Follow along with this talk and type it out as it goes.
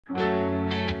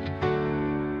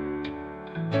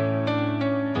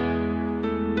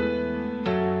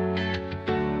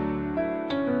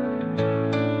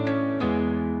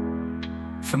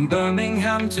From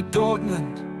Birmingham to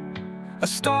Dortmund, a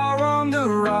star on the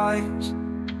rise.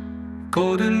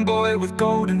 Golden boy with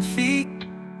golden feet,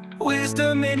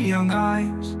 wisdom in young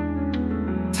eyes.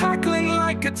 Tackling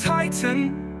like a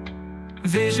titan,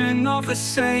 vision of a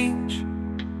sage.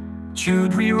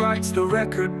 Jude rewrites the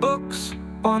record books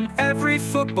on every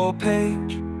football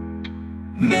page.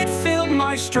 Midfield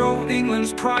maestro,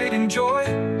 England's pride and joy.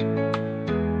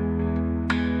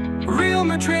 Real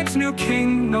Madrid's new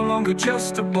king, no longer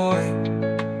just a boy.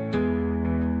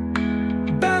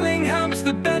 Bellingham's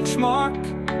the benchmark,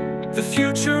 the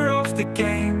future of the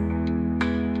game.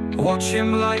 Watch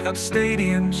him light up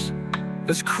stadiums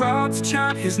as crowds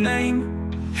chant his name.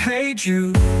 Hey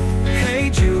Jude, hey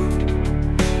Jude,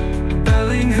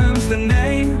 Bellingham's the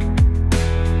name.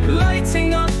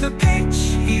 Lighting up the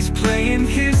pitch, he's playing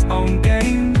his own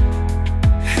game.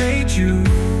 Hey Jude,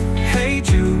 hey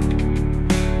Jude,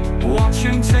 watch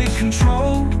him take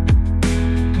control.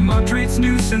 Madrid's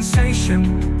new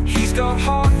sensation, he's got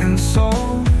heart and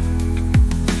soul.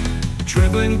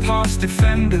 Dribbling past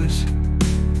defenders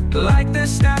like they're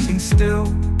standing still.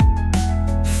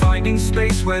 Finding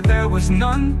space where there was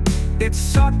none, it's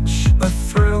such a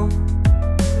thrill.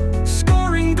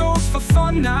 Scoring goals for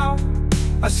fun now,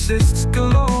 assists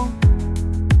galore.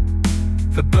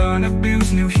 The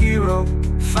Bernabeu's new hero,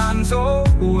 fans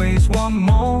always want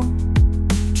more.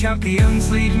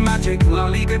 Champions League magic, La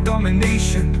Liga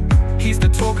domination. He's the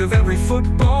talk of every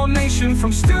football nation.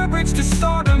 From Sturbridge to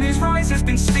stardom, his rise has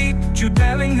been steep. Jude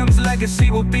Bellingham's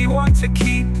legacy will be one to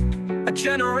keep. A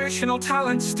generational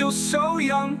talent, still so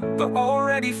young, but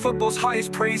already football's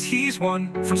highest praise he's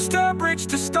won. From Sturbridge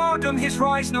to stardom, his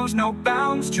rise knows no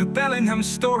bounds. Jude Bellingham's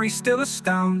story still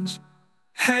astounds.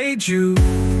 Hey Jude,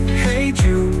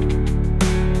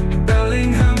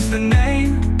 Bellingham's the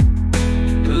name.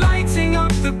 Lighting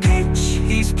up the pitch,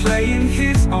 he's playing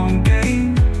his own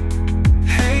game.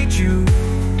 Hey Jude,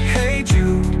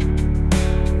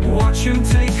 watch him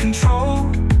take control.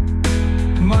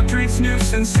 Madrid's new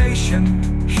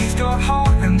sensation, he's got heart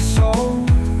and soul.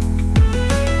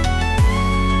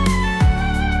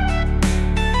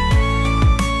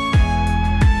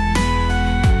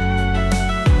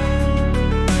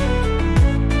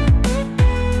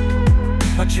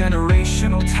 A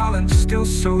generational talent, still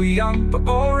so young, but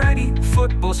already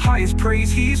football's highest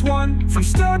praise he's won. From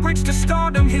Sturbridge to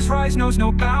stardom, his rise knows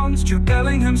no bounds. Jude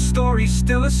Bellingham's story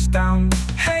still astounds.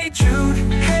 Hey Jude,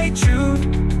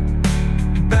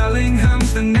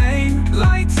 Bellingham's the name.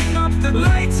 Lighting up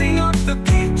the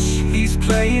pitch, he's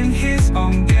playing his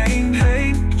own game.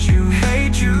 Hey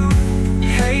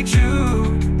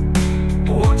Jude,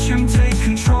 watch him take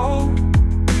control.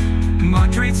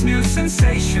 Madrid's new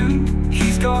sensation,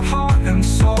 he's got heart and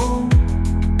soul.